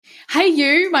Hey,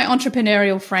 you, my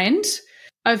entrepreneurial friend.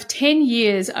 Of 10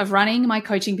 years of running my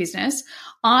coaching business,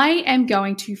 I am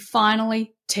going to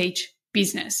finally teach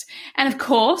business. And of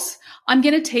course, I'm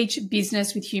going to teach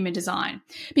business with human design,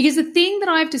 because the thing that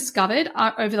I've discovered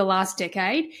over the last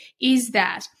decade is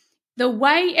that the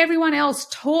way everyone else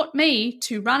taught me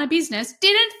to run a business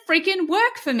didn't freaking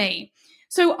work for me.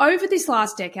 So over this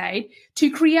last decade,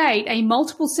 to create a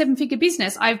multiple seven-figure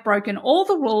business, I've broken all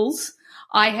the rules.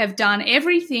 I have done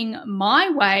everything my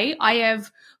way. I have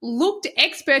looked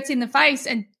experts in the face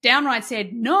and downright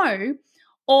said no,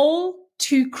 all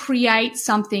to create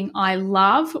something I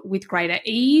love with greater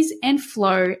ease and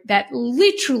flow that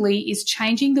literally is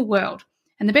changing the world.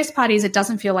 And the best part is it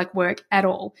doesn't feel like work at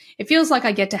all. It feels like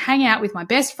I get to hang out with my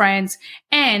best friends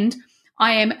and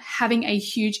I am having a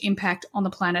huge impact on the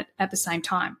planet at the same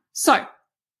time. So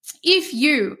if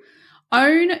you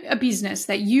own a business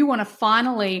that you want to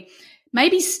finally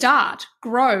maybe start,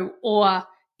 grow, or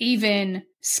even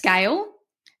scale,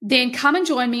 then come and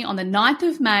join me on the 9th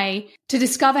of May to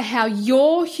discover how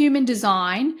your human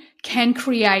design can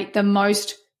create the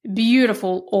most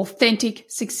beautiful, authentic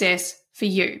success for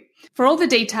you. For all the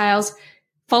details,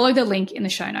 follow the link in the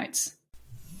show notes.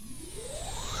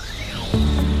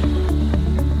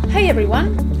 Hey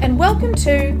everyone, and welcome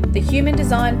to the Human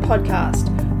Design Podcast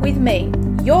with me,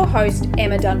 your host,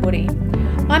 Emma Dunwoody.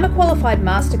 I'm a qualified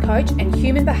master coach and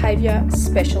human behaviour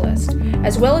specialist,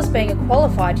 as well as being a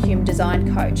qualified human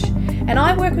design coach. And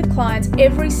I work with clients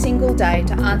every single day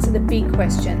to answer the big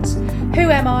questions. Who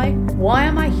am I? Why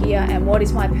am I here? And what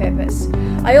is my purpose?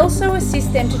 I also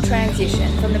assist them to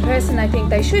transition from the person they think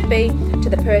they should be to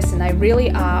the person they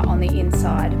really are on the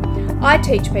inside. I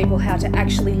teach people how to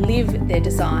actually live their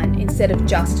design instead of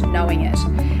just knowing it.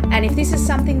 And if this is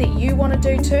something that you want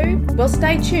to do too, well,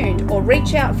 stay tuned or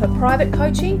reach out for private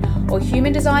coaching or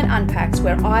Human Design Unpacks,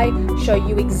 where I show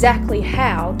you exactly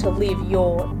how to live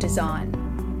your design.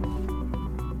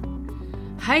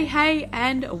 Hey,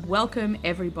 and welcome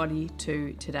everybody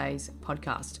to today's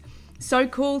podcast. So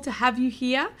cool to have you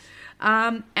here.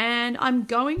 And I'm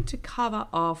going to cover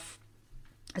off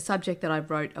a subject that I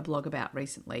wrote a blog about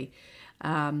recently,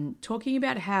 talking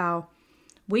about how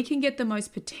we can get the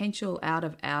most potential out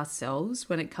of ourselves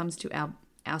when it comes to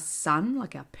our sun,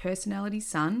 like our personality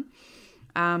sun,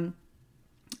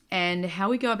 and how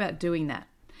we go about doing that.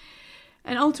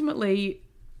 And ultimately,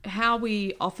 how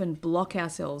we often block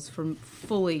ourselves from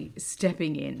fully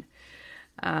stepping in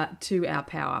to our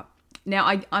power.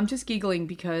 Now, I'm just giggling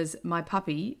because my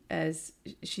puppy,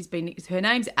 her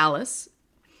name's Alice,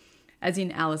 as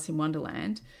in Alice in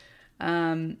Wonderland,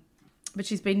 but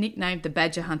she's been nicknamed the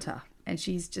Badger Hunter. And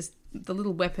the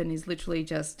little weapon is literally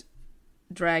just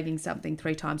dragging something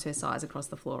 3 times her size across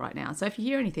the floor right now. So if you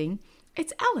hear anything,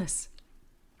 it's Alice.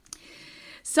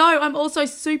 So I'm also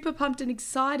super pumped and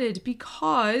excited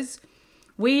because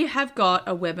we have got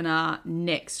a webinar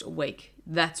next week.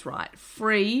 That's right.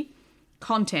 Free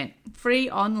content, free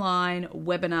online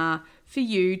webinar for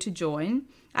you to join.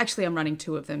 Actually, I'm running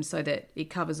 2 of them so that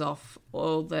it covers off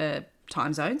all the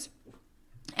time zones.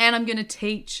 And I'm going to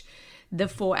teach the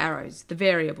 4 arrows, the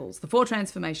variables, the 4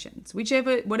 transformations,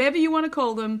 whatever you want to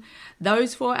call them,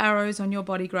 those 4 arrows on your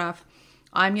body graph.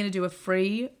 I'm going to do a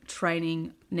free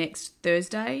training next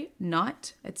Thursday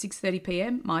night at 6:30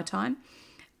 p.m. my time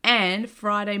and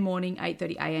Friday morning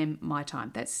 8:30 a.m. my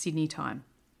time. That's Sydney time.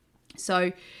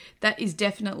 So that is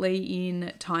definitely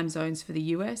in time zones for the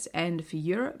US and for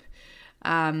Europe.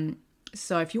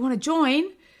 So if you want to join,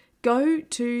 go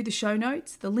to the show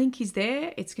notes. The link is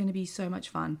there. It's going to be so much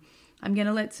fun. I'm going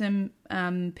to let some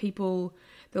people,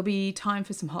 there'll be time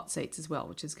for some hot seats as well,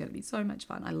 which is going to be so much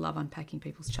fun. I love unpacking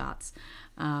people's charts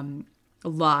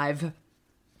live.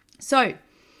 So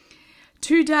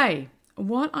today,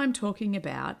 what I'm talking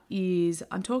about is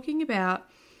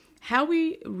how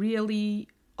we really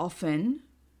often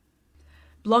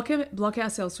block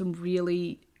ourselves from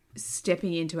really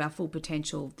stepping into our full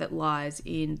potential that lies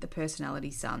in the personality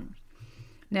sun.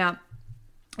 Now,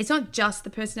 it's not just the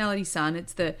personality sun,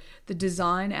 it's the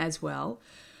design as well.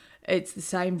 It's the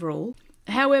same rule.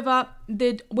 However,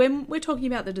 when we're talking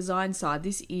about the design side,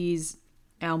 this is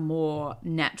our more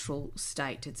natural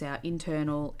state. It's our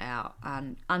internal, our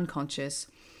unconscious.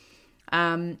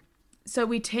 So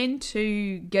we tend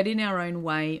to get in our own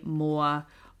way more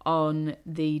on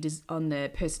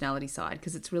the personality side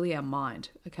because it's really our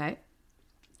mind, okay?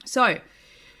 So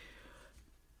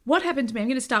what happened to me? I'm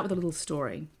going to start with a little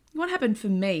story. What happened for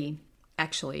me,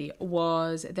 actually,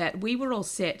 was that we were all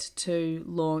set to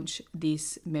launch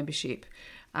this membership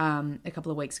a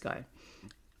couple of weeks ago.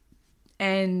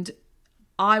 And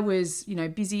I was,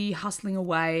 busy hustling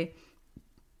away,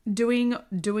 doing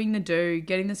getting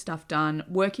the stuff done,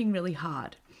 working really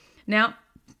hard. Now,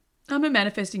 I'm a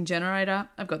manifesting generator.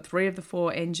 I've got 3 of the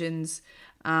 4 engines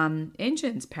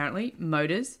apparently,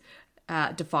 motors,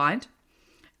 defined.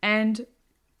 And,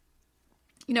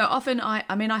 often I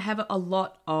have a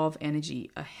lot of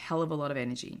energy, a hell of a lot of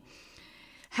energy.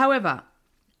 However,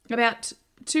 about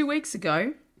 2 weeks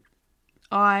ago,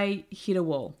 I hit a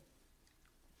wall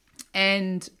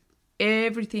and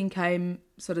everything came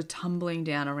sort of tumbling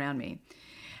down around me.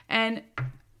 And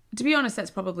to be honest,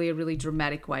 that's probably a really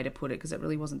dramatic way to put it, because it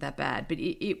really wasn't that bad. But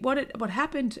what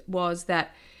happened was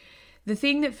that the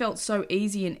thing that felt so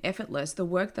easy and effortless, the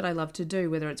work that I love to do,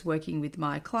 whether it's working with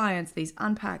my clients, these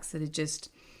unpacks that are just,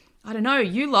 I don't know,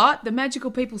 you lot, the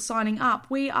magical people signing up,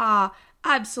 we are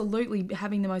absolutely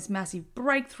having the most massive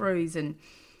breakthroughs and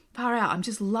far out. I'm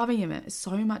just loving it. It's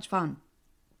so much fun.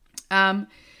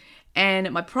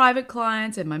 And my private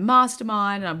clients and my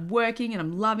mastermind, and I'm working and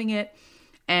I'm loving it.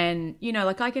 And,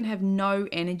 I can have no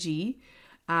energy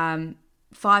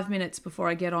 5 minutes before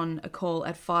I get on a call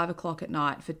at 5 o'clock at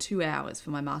night for 2 hours for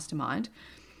my mastermind.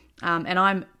 And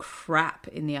I'm crap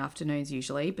in the afternoons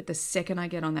usually. But the second I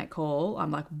get on that call,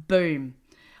 I'm like, boom,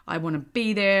 I want to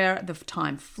be there. The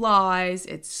time flies.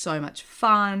 It's so much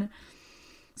fun.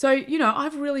 So,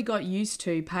 I've really got used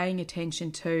to paying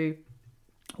attention to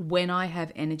when I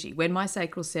have energy, when my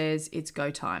sacral says it's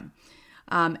go time,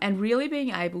 and really being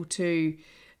able to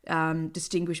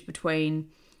distinguish between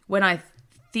when I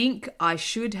think I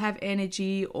should have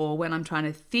energy or when I'm trying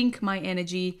to think my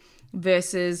energy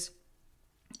versus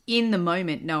in the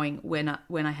moment knowing when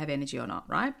I have energy or not,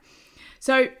 right?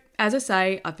 So as I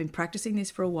say, I've been practicing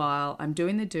this for a while. I'm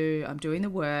doing the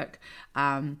work,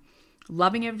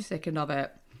 loving every second of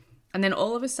it. And then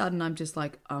all of a sudden I'm just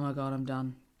like, oh my God, I'm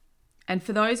done. And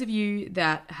for those of you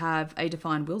that have a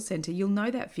defined will center, you'll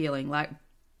know that feeling. Like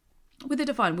with a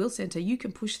defined will center, you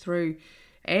can push through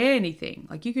anything.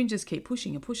 Like you can just keep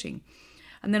pushing and pushing.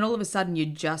 And then all of a sudden you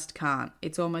just can't.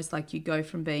 It's almost like you go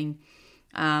from being,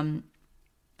 like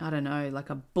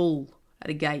a bull at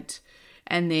a gate,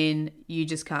 and then you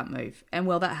just can't move. And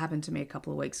well, that happened to me a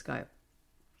couple of weeks ago.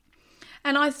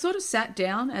 And I sort of sat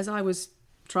down as I was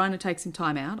trying to take some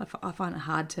time out. I find it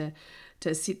hard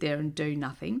to sit there and do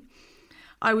nothing.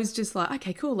 I was just like,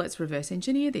 okay, cool, let's reverse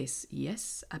engineer this.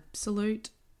 Yes,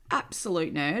 absolute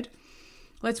nerd.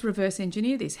 Let's reverse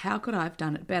engineer this. How could I have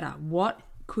done it better? What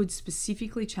could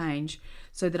specifically change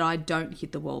so that I don't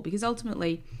hit the wall? Because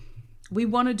ultimately, we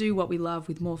want to do what we love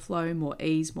with more flow, more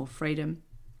ease, more freedom.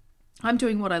 I'm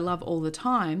doing what I love all the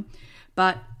time,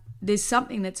 but there's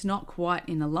something that's not quite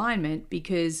in alignment,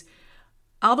 because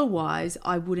otherwise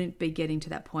I wouldn't be getting to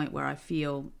that point where I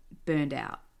feel burned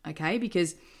out, okay?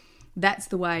 Because that's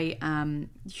the way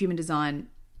human design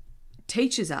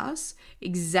teaches us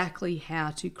exactly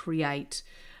how to create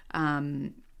our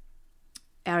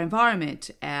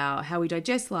environment, how we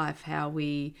digest life, how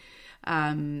we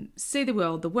see the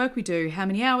world, the work we do, how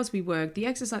many hours we work, the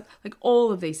exercise, like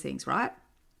all of these things, right?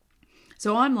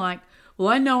 So I'm like, well,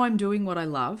 I know I'm doing what I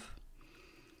love.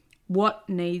 What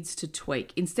needs to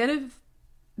tweak? Instead of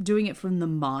doing it from the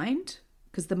mind,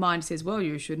 because the mind says, well,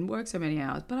 you shouldn't work so many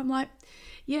hours. But I'm like,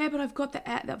 yeah, but I've got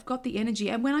the energy.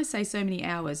 And when I say so many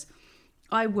hours,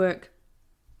 I work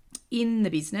in the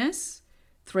business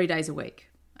 3 days a week.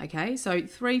 Okay, so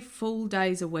 3 full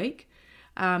days a week.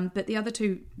 But the other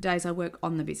 2 days I work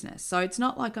on the business. So it's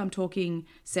not like I'm talking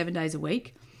 7 days a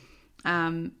week.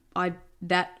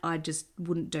 I just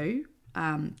wouldn't do,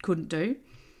 couldn't do.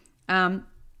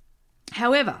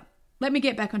 However, let me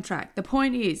get back on track. The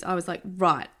point is, I was like,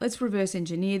 right, let's reverse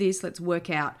engineer this. Let's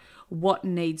work out what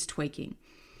needs tweaking.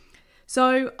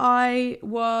 So I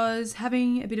was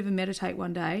having a bit of a meditate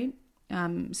one day,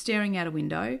 staring out a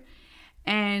window,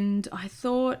 and I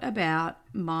thought about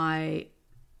my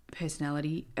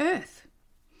personality, Earth.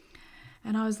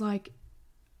 And I was like,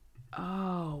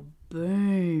 oh,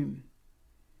 boom.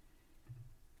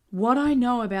 What I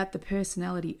know about the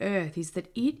personality Earth is that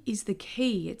it is the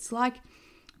key. It's like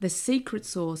the secret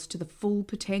sauce to the full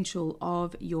potential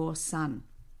of your sun.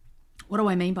 What do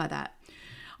I mean by that?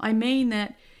 I mean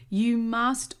that you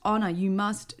must honor, you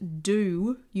must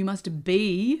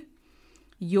be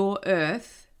your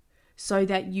Earth so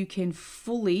that you can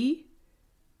fully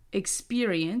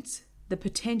experience the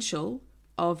potential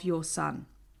of your sun.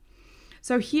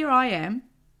 So here I am,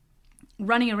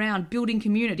 running around building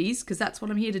communities, because that's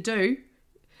what I'm here to do,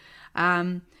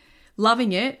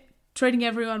 loving it, treating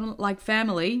everyone like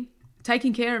family,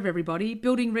 taking care of everybody,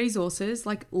 building resources,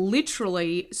 like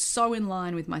literally so in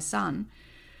line with my sun.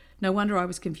 No wonder I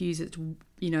was confused as to,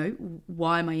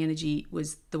 why my energy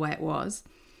was the way it was.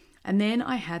 And then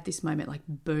I had this moment like,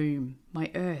 boom,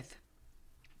 my earth.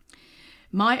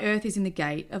 My earth is in the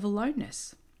gate of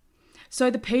aloneness. So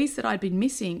the piece that I'd been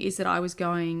missing is that I was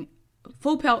going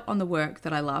full pelt on the work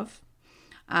that I love,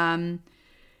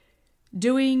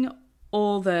 doing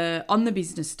all the on the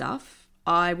business stuff.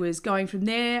 I was going from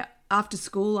there after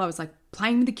school. I was like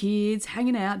playing with the kids,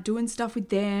 hanging out, doing stuff with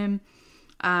them.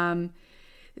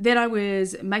 Then I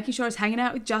was making sure I was hanging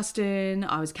out with Justin.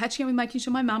 I was catching up with making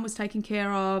sure my mum was taken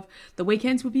care of. The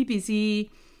weekends would be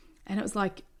busy. And it was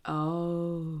like,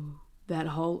 oh, that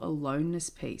whole aloneness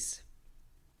piece.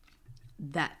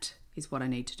 That is what I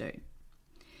need to do.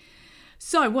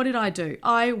 So what did I do?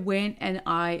 I went and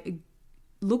I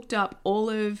looked up all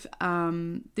of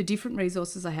the different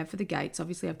resources I have for the gates.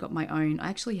 Obviously, I've got my own. I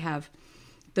actually have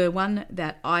the one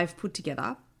that I've put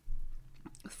together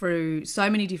through so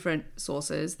many different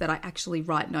sources that I actually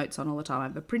write notes on all the time. I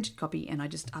have a printed copy and I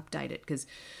just update it because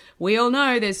we all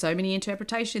know there's so many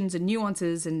interpretations and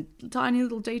nuances and tiny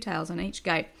little details on each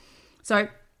gate. So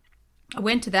I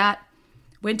went to that,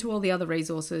 went to all the other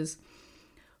resources,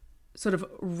 sort of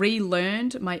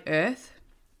relearned my earth,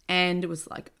 and it was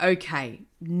like, okay,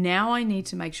 now I need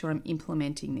to make sure I'm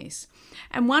implementing this.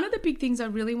 And one of the big things I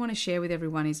really want to share with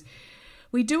everyone is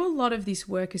we do a lot of this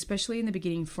work, especially in the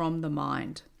beginning, from the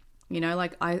mind. You know,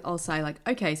 like I'll say like,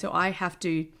 okay, so I have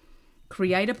to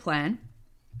create a plan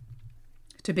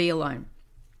to be alone.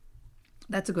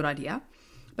 That's a good idea.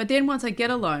 But then once I get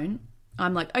alone,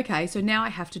 I'm like, okay, so now I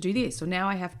have to do this. Or now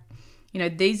I have,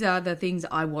 these are the things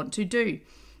I want to do.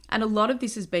 And a lot of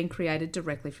this is being created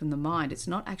directly from the mind. It's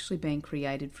not actually being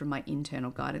created from my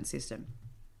internal guidance system.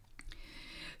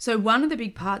 So one of the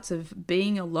big parts of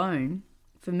being alone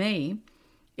for me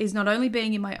is not only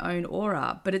being in my own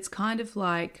aura, but it's kind of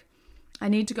like I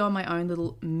need to go on my own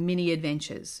little mini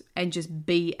adventures and just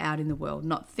be out in the world,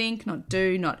 not think, not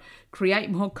do, not create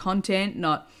more content,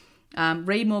 not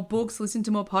read more books, listen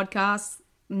to more podcasts,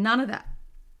 none of that.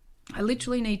 I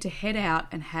literally need to head out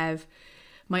and have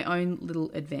my own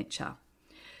little adventure.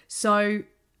 So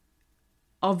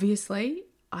obviously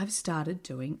I've started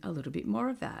doing a little bit more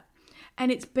of that.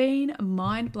 And it's been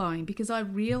mind-blowing because I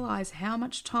realize how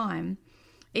much time,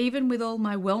 even with all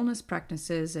my wellness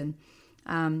practices and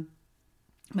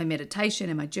my meditation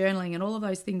and my journaling and all of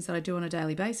those things that I do on a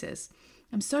daily basis,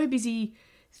 I'm so busy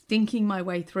thinking my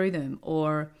way through them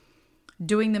or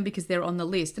doing them because they're on the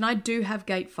list. And I do have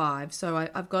gate 5, so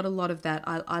I've got a lot of that.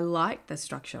 I like the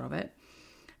structure of it.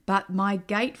 But my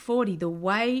gate 40, the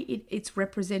way it's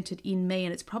represented in me,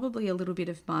 and it's probably a little bit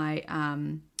of my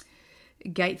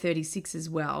gate 36 as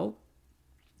well,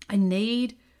 I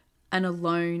need an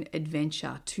alone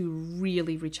adventure to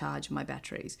really recharge my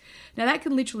batteries. Now that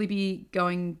can literally be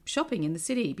going shopping in the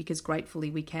city because gratefully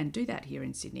we can do that here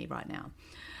in Sydney right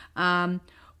now.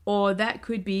 Or that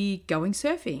could be going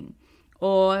surfing,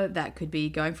 or that could be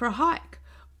going for a hike,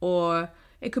 or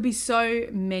it could be so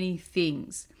many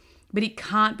things. But it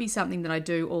can't be something that I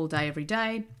do all day, every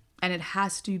day. And it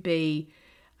has to be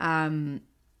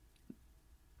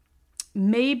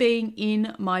me being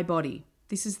in my body.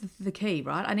 This is the key,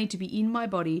 right? I need to be in my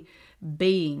body,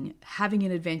 having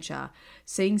an adventure,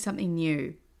 seeing something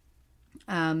new.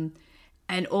 And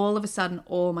all of a sudden,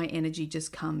 all my energy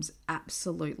just comes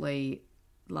absolutely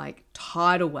like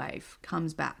tidal wave,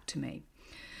 comes back to me.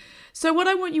 So what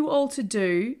I want you all to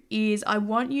do is I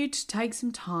want you to take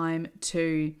some time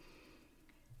to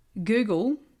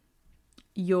Google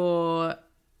your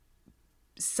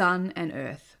sun and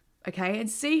earth, okay? And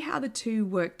see how the two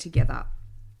work together.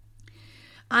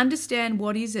 Understand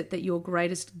what is it that your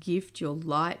greatest gift, your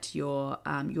light, your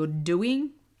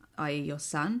doing, i.e. your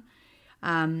sun,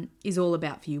 is all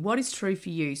about for you. What is true for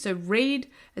you? So read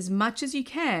as much as you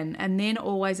can and then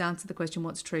always answer the question,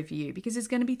 what's true for you? Because there's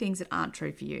going to be things that aren't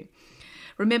true for you.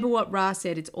 Remember what Ra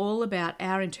said, it's all about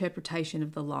our interpretation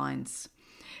of the lines.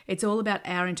 It's all about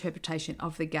our interpretation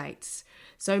of the gates.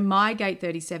 So my gate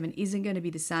 37 isn't going to be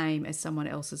the same as someone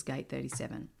else's gate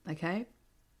 37, okay?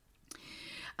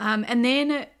 And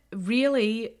then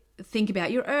really think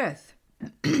about your earth.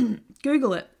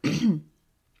 Google it.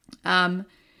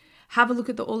 Have a look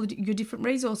at all your different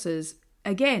resources.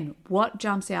 Again, what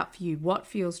jumps out for you? What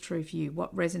feels true for you?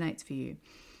 What resonates for you?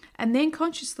 And then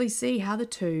consciously see how the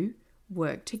two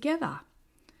work together.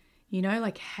 You know,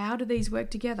 like how do these work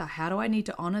together? How do I need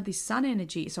to honor this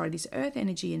this earth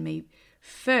energy in me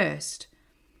first,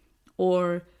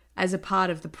 or as a part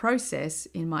of the process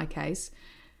in my case,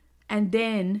 and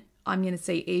then I'm going to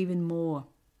see even more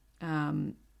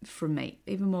from me,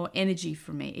 even more energy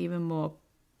from me, even more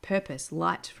purpose,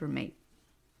 light from me.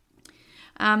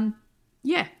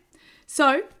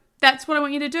 So that's what I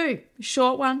want you to do.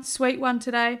 Short one, sweet one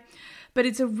today. But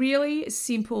it's a really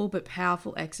simple but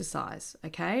powerful exercise,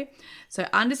 okay? So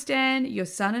understand your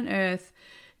sun and earth.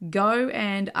 Go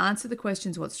and answer the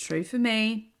questions, what's true for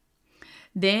me?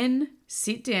 Then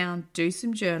sit down, do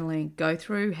some journaling, go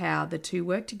through how the two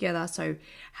work together. So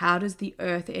how does the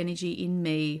earth energy in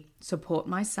me support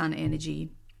my sun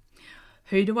energy?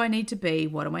 Who do I need to be?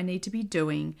 What do I need to be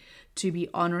doing to be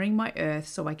honoring my earth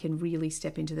so I can really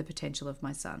step into the potential of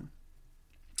my sun?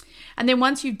 And then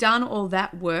once you've done all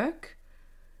that work,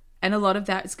 and a lot of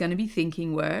that is going to be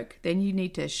thinking work, then you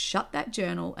need to shut that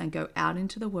journal and go out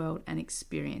into the world and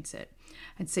experience it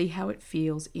and see how it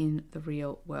feels in the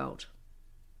real world.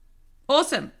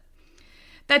 Awesome.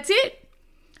 That's it.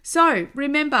 So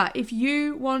remember, if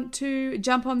you want to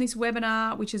jump on this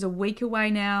webinar, which is a week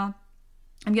away now,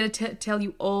 I'm going to tell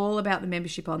you all about the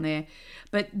membership on there.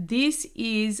 But this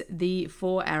is the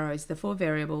 4 arrows, the 4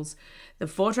 variables, the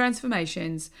 4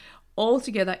 transformations, all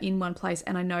together in one place.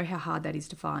 And I know how hard that is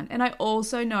to find. And I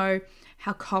also know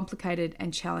how complicated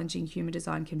and challenging human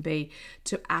design can be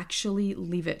to actually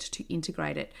live it, to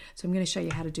integrate it. So I'm going to show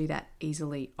you how to do that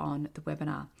easily on the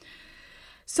webinar.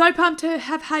 So pumped to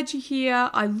have had you here.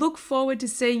 I look forward to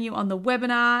seeing you on the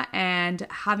webinar and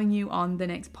having you on the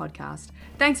next podcast.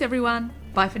 Thanks, everyone.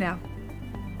 Bye for now.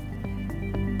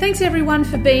 Thanks, everyone,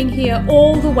 for being here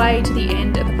all the way to the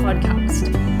end of the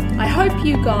podcast. I hope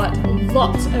you got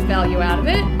lots of value out of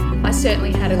it. I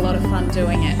certainly had a lot of fun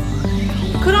doing it.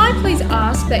 Could I please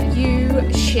ask that you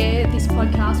share this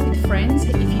podcast with friends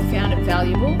if you found it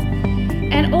valuable?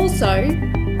 And also,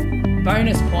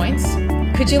 bonus points,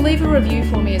 could you leave a review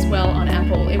for me as well on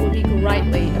Apple? It would be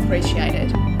greatly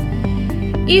appreciated.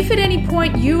 If at any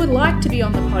point you would like to be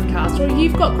on the podcast or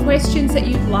you've got questions that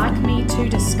you'd like me to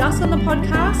discuss on the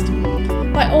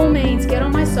podcast, by all means, get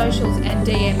on my socials and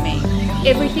DM me.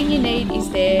 Everything you need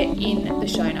is there in the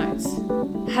show notes.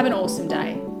 Have an awesome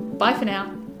day. Bye for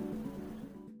now.